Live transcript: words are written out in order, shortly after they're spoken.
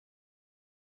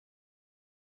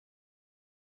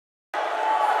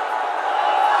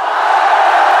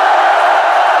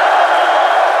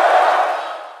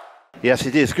Yes,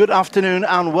 it is. Good afternoon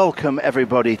and welcome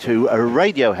everybody to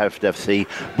Radio Hereford FC,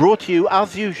 brought to you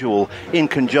as usual in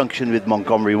conjunction with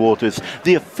Montgomery Waters,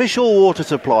 the official water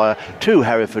supplier to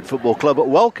Hereford Football Club.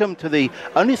 Welcome to the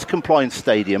UNIS compliant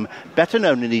stadium, better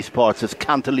known in these parts as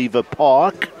Cantilever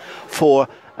Park, for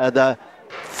the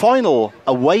final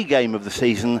away game of the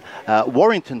season,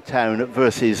 Warrington Town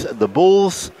versus the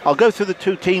Bulls. I'll go through the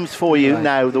two teams for you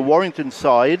now. The Warrington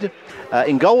side,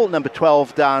 in goal number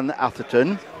 12, Dan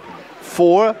Atherton.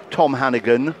 4, Tom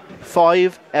Hannigan.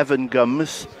 5, Evan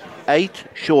Gums. 8,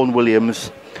 Sean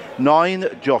Williams. 9,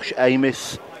 Josh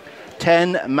Amis.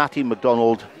 10, Matty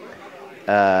MacDonald.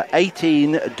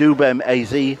 18, Dubem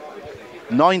Az.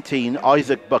 19,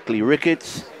 Isaac Buckley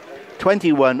Ricketts.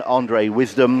 21, Andre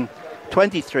Wisdom.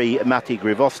 23, Matty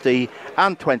Grivosti.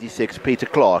 And 26, Peter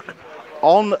Clark.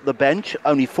 On the bench,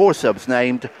 only 4 subs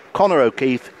named: Conor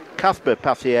O'Keefe, Casper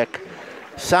Pasiek,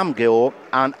 Sam Gill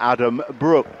and Adam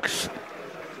Brooks.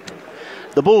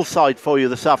 The Bulls side for you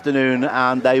this afternoon,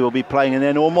 and they will be playing in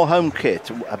their normal home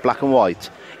kit, black and white.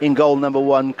 In goal number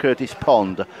 1, Curtis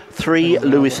Pond. 3,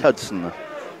 Lewis Hudson.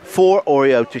 4,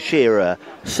 Oreo Teixeira.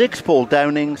 6, Paul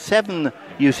Downing. 7,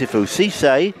 Yusufu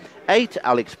Cisse. 8,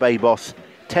 Alex Babos.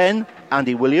 10,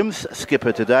 Andy Williams,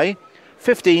 skipper today.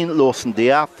 15, Lawson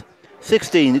Diath.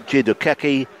 16, Jid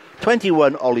Okeke.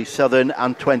 21, Ollie Southern.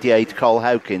 And 28, Cole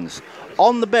Hawkins.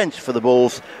 On the bench for the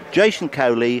Bulls, Jason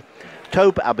Cowley,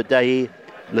 Tobe Abedayi,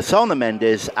 Lasana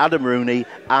Mendes, Adam Rooney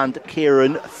and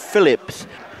Kieran Phillips.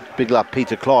 Big lad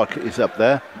Peter Clark is up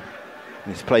there.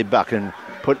 He's played back and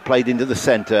played into the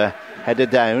centre, header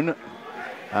down,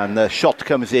 and the shot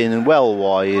comes in and well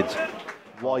wide.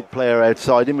 Wide player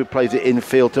outside him who plays it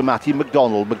infield to Matty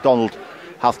MacDonald. MacDonald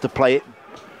has to play it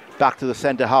back to the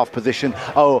centre half position.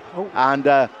 And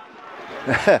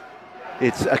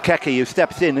it's Okeke who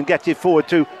steps in and gets it forward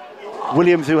to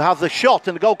Williams, who has the shot,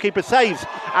 and the goalkeeper saves.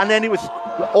 And then it was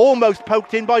almost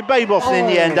poked in by Babos. In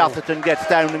the end, Atherton gets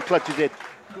down and clutches it.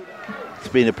 It's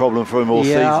been a problem for him all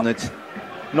season. It's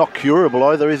not curable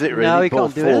either, is it, really? No, he Ball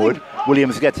can't do forward. anything.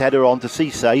 Williams gets header on to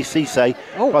Cisse. Cisse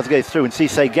tries to get it through, and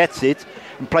Cisse gets it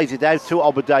and plays it out to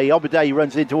Obedayi. Obedayi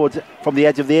runs in towards from the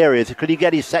edge of the area. So could he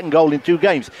get his second goal in 2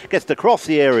 games? Gets to cross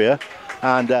the area,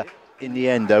 and in the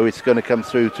end, though, it's going to come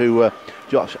through to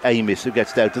Josh Amis, who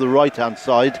gets down to the right-hand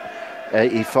side.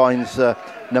 He finds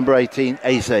number 18,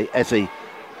 Eze,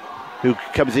 who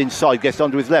comes inside, gets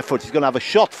onto his left foot. He's going to have a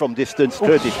shot from distance.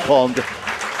 Curtis Pond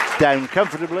down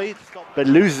comfortably, but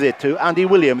loses it to Andy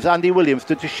Williams. Andy Williams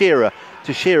to Teixeira.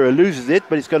 Teixeira loses it,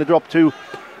 but it's going to drop to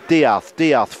Diath.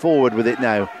 Diath forward with it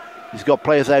now. He's got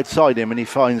players outside him, and he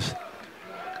finds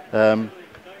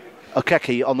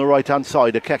Okeke on the right-hand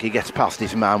side. Okeke gets past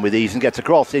his man with ease and gets a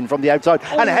cross in from the outside.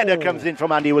 And a header comes in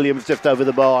from Andy Williams just over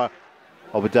the bar.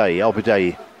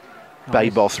 Obedayi.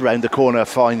 Babos round the corner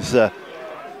finds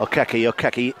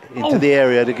Okeke into the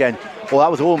area again. Well,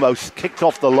 that was almost kicked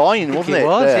off the line, wasn't it? It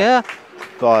was, yeah.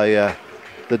 By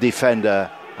the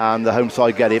defender, and the home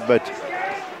side get it, but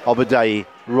Obedayi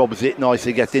robs it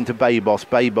nicely, gets into Babos.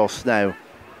 Babos now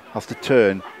has to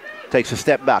turn, takes a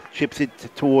step back, chips it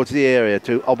towards the area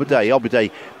to Obedayi.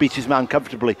 Obedayi beats his man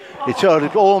comfortably. It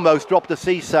almost dropped the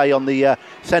Cisse on the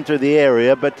centre of the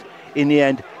area, but in the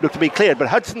end looked to be cleared. But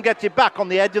Hudson gets it back on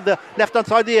the edge of the left-hand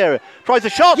side of the area. Tries a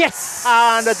shot! Yes!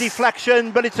 And a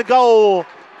deflection, but it's a goal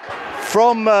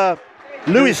from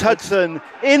Lewis Hudson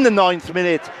in the 9th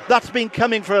minute. That's been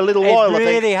coming for a little while, I think.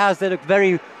 It really has. They look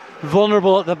very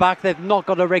vulnerable at the back. They've not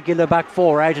got a regular back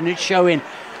 4 out, and it's showing.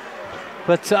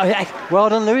 But well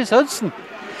done, Lewis Hudson.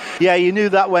 Yeah, you knew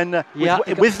that when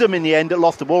Wisdom in the end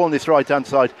lost the ball on this right-hand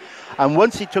side. And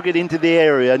once he took it into the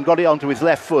area and got it onto his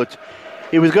left foot,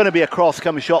 it was going to be a cross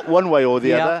come shot one way or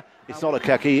the other. It's not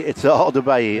Okeke, it's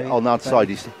Odebayi on that side.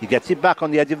 He gets it back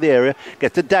on the edge of the area,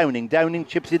 gets to Downing. Downing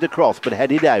chips it across, but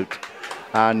headed out.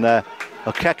 And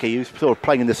Okeke, who's sort of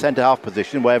playing in the centre-half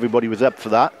position where everybody was up for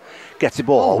that, gets the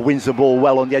ball, wins the ball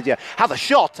well on the edge. Has a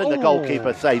shot, and the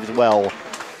goalkeeper saves well.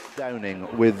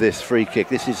 Downing with this free kick.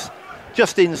 This is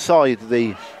just inside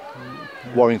the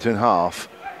Warrington half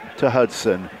to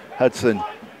Hudson. Hudson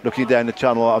looking down the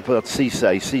channel at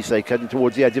Cisse. Cisse cutting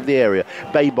towards the edge of the area.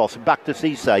 Babos back to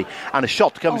Cisse, and a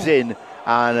shot comes in,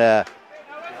 and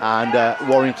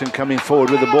Warrington coming forward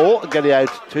with the ball, get it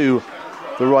out to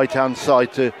the right-hand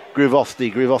side to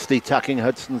Grivosti. Grivosti tacking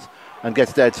Hudson's and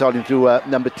gets it outside into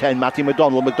number 10, Matty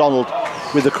MacDonald. MacDonald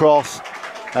with the cross.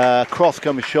 Cross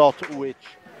comes shot, which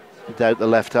is out the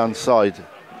left-hand side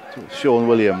to Sean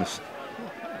Williams.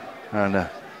 And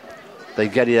they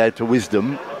get it out to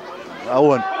Wisdom.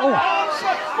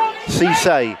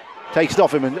 Cisse takes it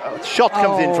off him, and a shot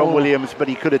comes in from Williams, but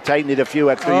he could have taken it a few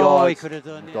extra yards. He could have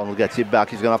done. Donald gets it back.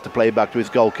 He's going to have to play it back to his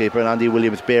goalkeeper, and Andy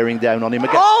Williams bearing down on him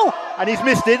again. And he's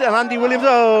missed it, and Andy Williams, in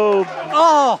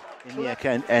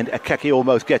the end, Akeki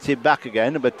almost gets it back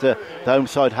again, but the home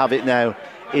side have it now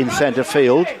in centre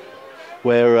field,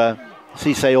 where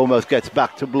Cisse almost gets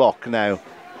back to block now.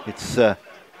 It's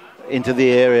into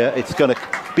the area. It's going to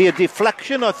be a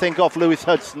deflection, I think, off Lewis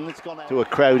Hudson. It's gone to a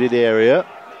crowded area.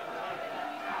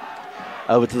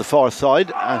 Over to the far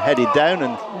side and headed down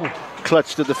and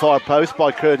clutched at the far post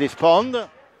by Curtis Pond,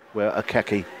 where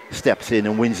Akeki steps in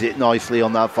and wins it nicely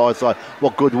on that far side.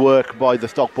 What good work by the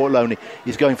Stockport Loney.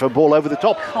 He's going for a ball over the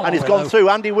top, and it's gone through.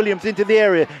 Andy Williams into the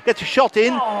area, gets a shot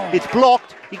in, it's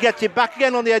blocked, he gets it back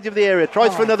again on the edge of the area,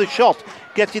 tries for another shot,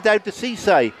 gets it out to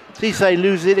Cisse. Cisse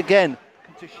loses it again.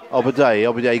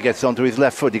 Obadiah gets onto his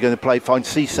left foot. He's going to find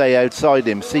Cisse outside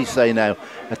him. Cisse now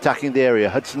attacking the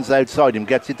area. Hudson's outside him,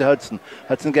 gets it to Hudson.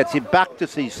 Hudson gets it back to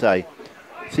Cisse.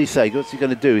 Cisse, what's he going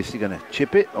to do? Is he going to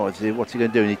chip it, or what's he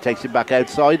going to do? And he takes it back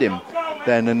outside him.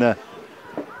 Then, and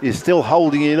he's still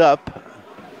holding it up.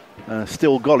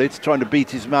 Still got it, trying to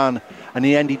beat his man. And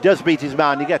in the end, he does beat his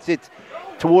man. He gets it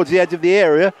towards the edge of the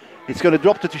area. It's going to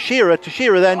drop to Tashira.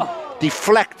 Tashira then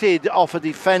deflected off a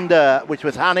defender, which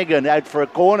was Hannigan, out for a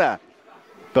corner.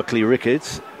 Buckley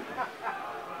Ricketts.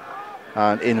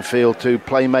 And infield to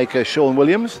playmaker Sean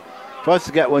Williams. Tries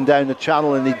to get one down the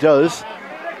channel, and he does.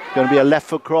 Going to be a left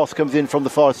foot cross, comes in from the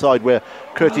far side where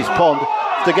Curtis Pond,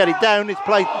 to get it down, it's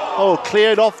played,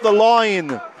 cleared off the line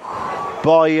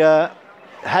by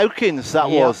Hawkins,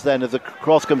 was then, as the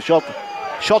cross comes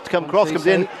cross comes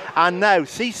in, and now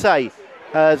Cisse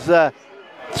has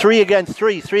 3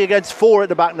 against 4 at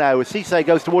the back now. Cisse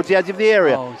goes towards the edge of the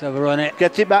area. He's overrun it.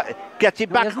 Gets it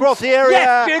back across the area,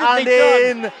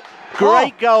 and in.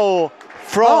 Great goal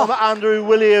from Andrew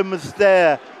Williams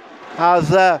there,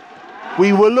 as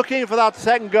we were looking for that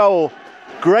second goal.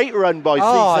 Great run by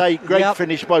Cisse, great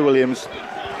finish by Williams.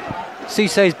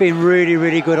 Cisse's been really,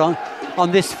 really good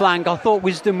on this flank. I thought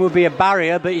Wisdom would be a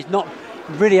barrier, but he's not.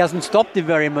 Really hasn't stopped him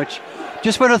very much.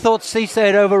 Just when I thought Cisse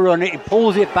had overrun it, he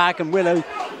pulls it back, and Willow,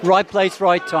 right place,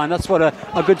 right time. That's what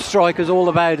a good striker's all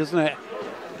about, isn't it?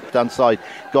 Stand side,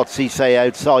 got Cisse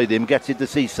outside him, gets it to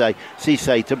Cisse.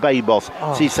 Cisse to Babos.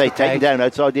 Cisse taken down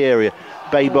outside the area.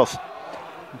 Babos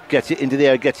gets it into the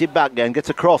air, gets it back again, gets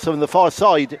a cross on the far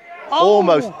side,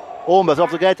 almost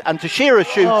off the gate, and Tashira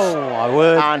shoots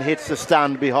and hits the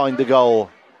stand behind the goal.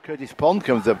 Curtis Pond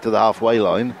comes up to the halfway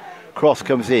line, cross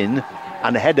comes in,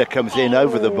 and the header comes in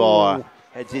over the bar,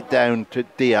 heads it down to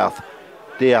Diath.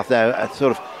 Diath now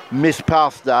sort of missed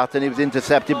past that, and he was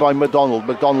intercepted by McDonald.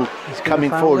 McDonald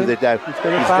coming forward with it now. He's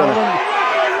going to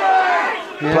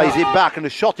plays it back, and the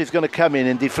shot is going to come in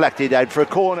and deflect it out for a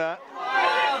corner.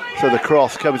 So the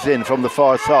cross comes in from the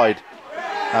far side,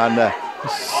 and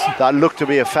that looked to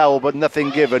be a foul, but nothing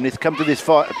given. It's come to this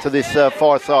far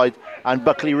side, and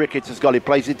Buckley Ricketts has got it.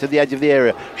 Plays it to the edge of the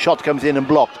area. Shot comes in and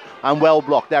blocked, and well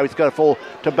blocked. Now it's going to fall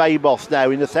to Babos now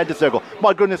in the centre circle.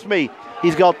 My goodness me,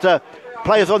 he's got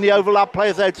players on the overlap,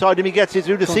 players outside him. He gets it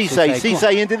through to Cisse.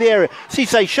 Cisse into the area.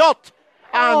 Cisse shot,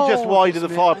 and just wide of the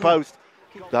far post.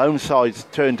 The home side's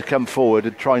turn to come forward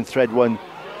and try and thread one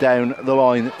down the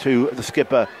line to the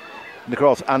skipper. The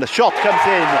cross, and a shot comes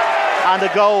in, and a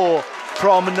goal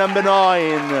from number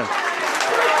 9,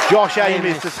 Josh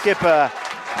Amis, the skipper.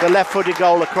 The left-footed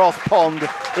goal across Pond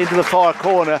into the far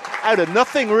corner, out of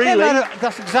nothing really.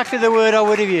 That's exactly the word I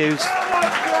would have used.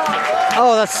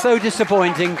 That's so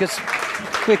disappointing, because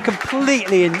we're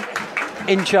completely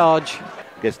in charge.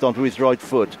 Gets onto his right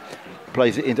foot,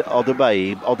 plays it into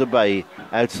Odobay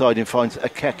outside and finds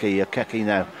Akeki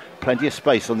now. Plenty of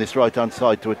space on this right-hand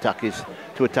side to attack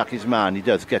his man. He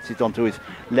does, gets it onto his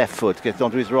left foot, gets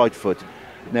onto his right foot,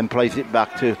 and then plays it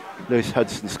back to Lewis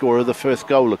Hudson, scorer of the first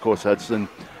goal, of course. Hudson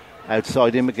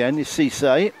outside him again is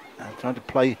Cisse, trying to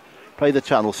play the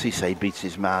channel. Cisse beats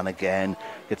his man again,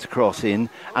 gets a cross in,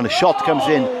 and a shot comes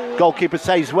in. Goalkeeper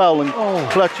saves well and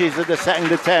clutches at the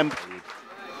second attempt,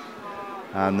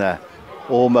 and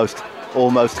almost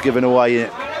given away.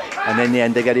 And in the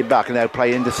end they get it back, and now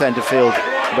play into centre field.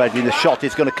 But the shot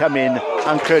is going to come in,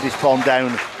 and Curtis Pond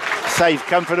down, saved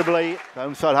comfortably.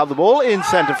 Home side have the ball in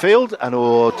centre field, and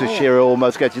Tashira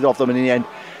almost gets it off them, and in the end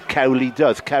Cowley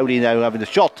does. Cowley now having the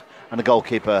shot, and the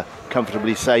goalkeeper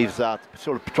comfortably saves that.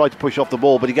 Sort of tried to push off the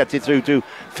ball, but he gets it through to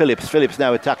Phillips. Phillips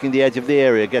now attacking the edge of the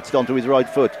area, gets it onto his right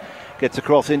foot, gets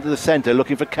across into the centre,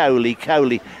 looking for Cowley.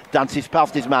 Cowley dances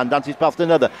past his man, dances past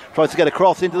another, tries to get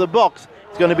across into the box.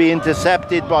 It's going to be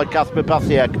intercepted by Kasper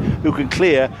Pasiak, who can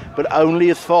clear, but only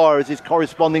as far as his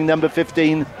corresponding number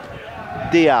 15,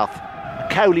 Diath.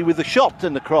 Cowley with the shot,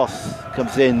 and the cross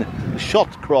comes in. The shot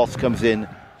cross comes in.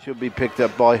 Should be picked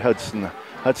up by Hudson.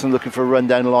 Hudson looking for a run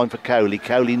down the line for Cowley.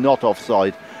 Cowley not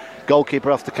offside.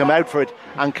 Goalkeeper has to come out for it,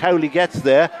 and Cowley gets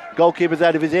there. Goalkeeper's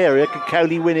out of his area. Can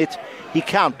Cowley win it? He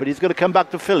can't, but he's going to come back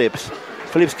to Phillips.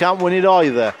 Phillips can't win it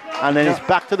either. And then it's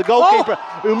back to the goalkeeper,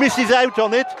 who misses out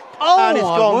on it. And it's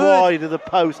gone wide of the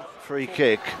post. Free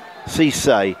kick.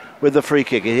 Cisse with the free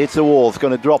kick. It hits the wall. It's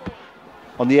going to drop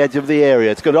on the edge of the area.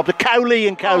 It's going up to Cowley,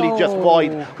 and Cowley just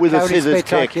wide with a scissors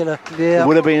kick. Yeah. It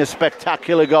would have been a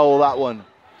spectacular goal, that one.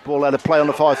 Ball had a play on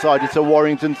the far side. It's a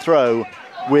Warrington throw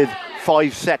with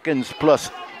 5 seconds plus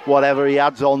whatever he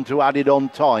adds on to added on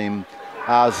time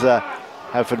as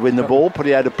Hereford win the ball, put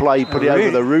it out of play, put it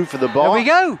over the roof of the bar. There we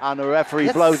go. And the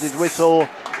referee blows his whistle,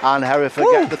 and Hereford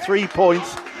get the 3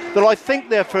 points that I think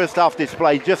their first half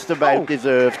display just about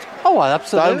deserved. Oh,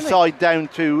 absolutely. Downside down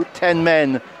to 10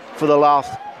 men for the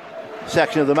last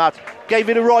section of the match. Gave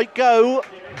it a right go,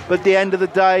 but at the end of the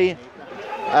day,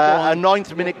 a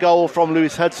 9th minute goal from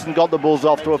Lewis Hudson got the Bulls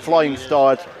off to a flying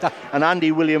start, and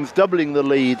Andy Williams doubling the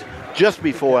lead just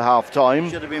before half time.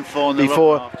 Should have been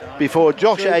 4-0 before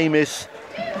Josh Amos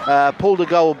pulled a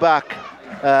goal back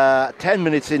 10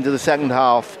 minutes into the second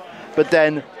half, but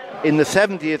then in the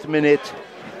 70th minute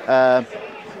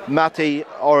Matti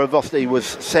Oravosti was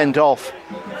sent off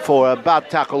for a bad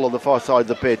tackle on the far side of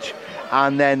the pitch,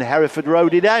 and then Hereford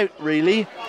rode it out really